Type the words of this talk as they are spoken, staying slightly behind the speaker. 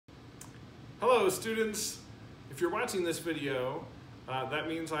Hello students! If you're watching this video, that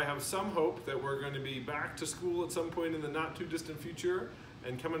means I have some hope that we're going to be back to school at some point in the not too distant future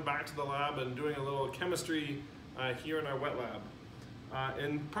and coming back to the lab and doing a little chemistry here in our wet lab.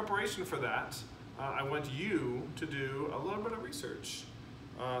 In preparation for that, I want you to do a little bit of research.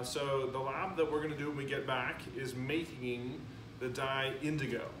 So the lab that we're going to do when we get back is making the dye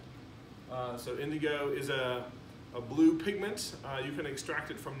Indigo. So Indigo is a blue pigment. You can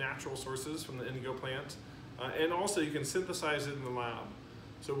extract it from natural sources from the indigo plant, and also you can synthesize it in the lab.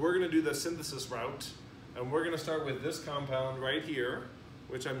 So we're going to do the synthesis route, and we're going to start with this compound right here,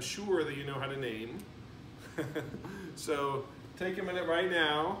 which I'm sure that you know how to name. So take a minute right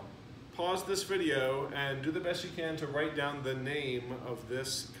now, pause this video, and do the best you can to write down the name of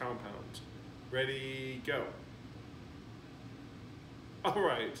this compound. Ready, go. All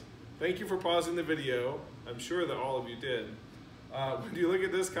right, thank you for pausing the video. I'm sure that all of you did. When you look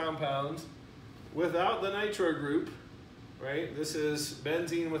at this compound, without the nitro group, right, this is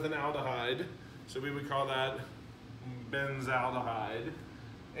benzene with an aldehyde, so we would call that benzaldehyde.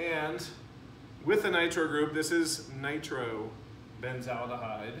 And with the nitro group, this is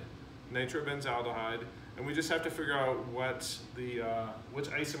nitrobenzaldehyde, and we just have to figure out what the which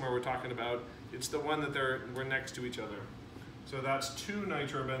isomer we're talking about. It's the one that we're next to each other. So that's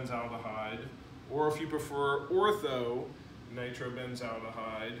 2-nitrobenzaldehyde, or if you prefer ortho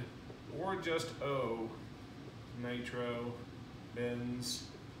nitrobenzaldehyde, or just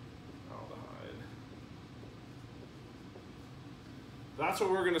O-nitrobenzaldehyde. That's what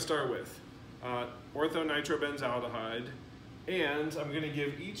we're going to start with, ortho nitrobenzaldehyde, and I'm going to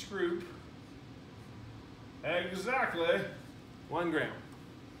give each group exactly 1 gram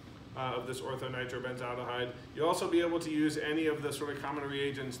of this ortho nitrobenzaldehyde. You'll also be able to use any of the sort of common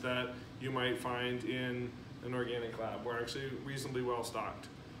reagents that you might find in an organic lab. We're actually reasonably well stocked.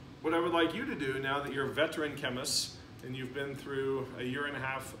 What I would like you to do, now that you're veteran chemists and you've been through a 1.5 years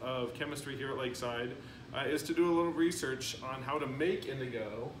of chemistry here at Lakeside, is to do a little research on how to make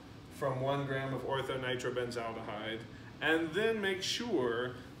indigo from 1 gram of ortho nitrobenzaldehyde, and then make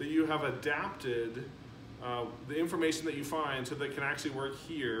sure that you have adapted the information that you find so that it can actually work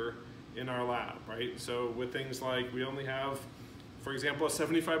here in our lab, right? So with things like, we only have, for example, a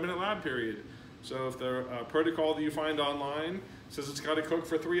 75-minute lab period. So if the protocol that you find online says it's got to cook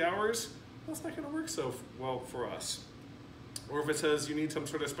for 3 hours, that's not going to work so well for us. Or if it says you need some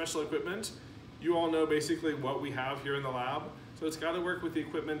sort of special equipment, you all know basically what we have here in the lab. So it's got to work with the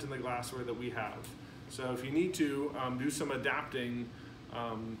equipment and the glassware that we have. So if you need to do some adapting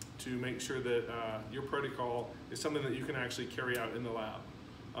to make sure that your protocol is something that you can actually carry out in the lab.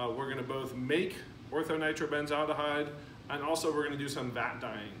 We're going to both make ortho nitrobenzaldehyde, and also we're going to do some vat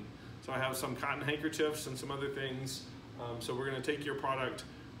dyeing. So I have some cotton handkerchiefs and some other things. So we're going to take your product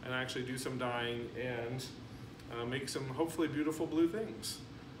and actually do some dyeing and make some hopefully beautiful blue things.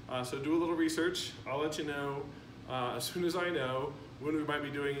 So do a little research. I'll let you know as soon as I know when we might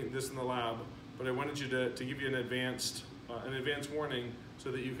be doing this in the lab. But I wanted you to give you an advanced warning so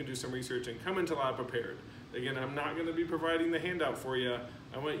that you can do some research and come into lab prepared. Again, I'm not going to be providing the handout for you.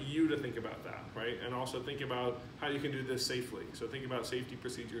 I want you to think about that, right? And also think about how you can do this safely. So think about safety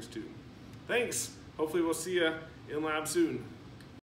procedures too. Thanks. Hopefully we'll see you in lab soon.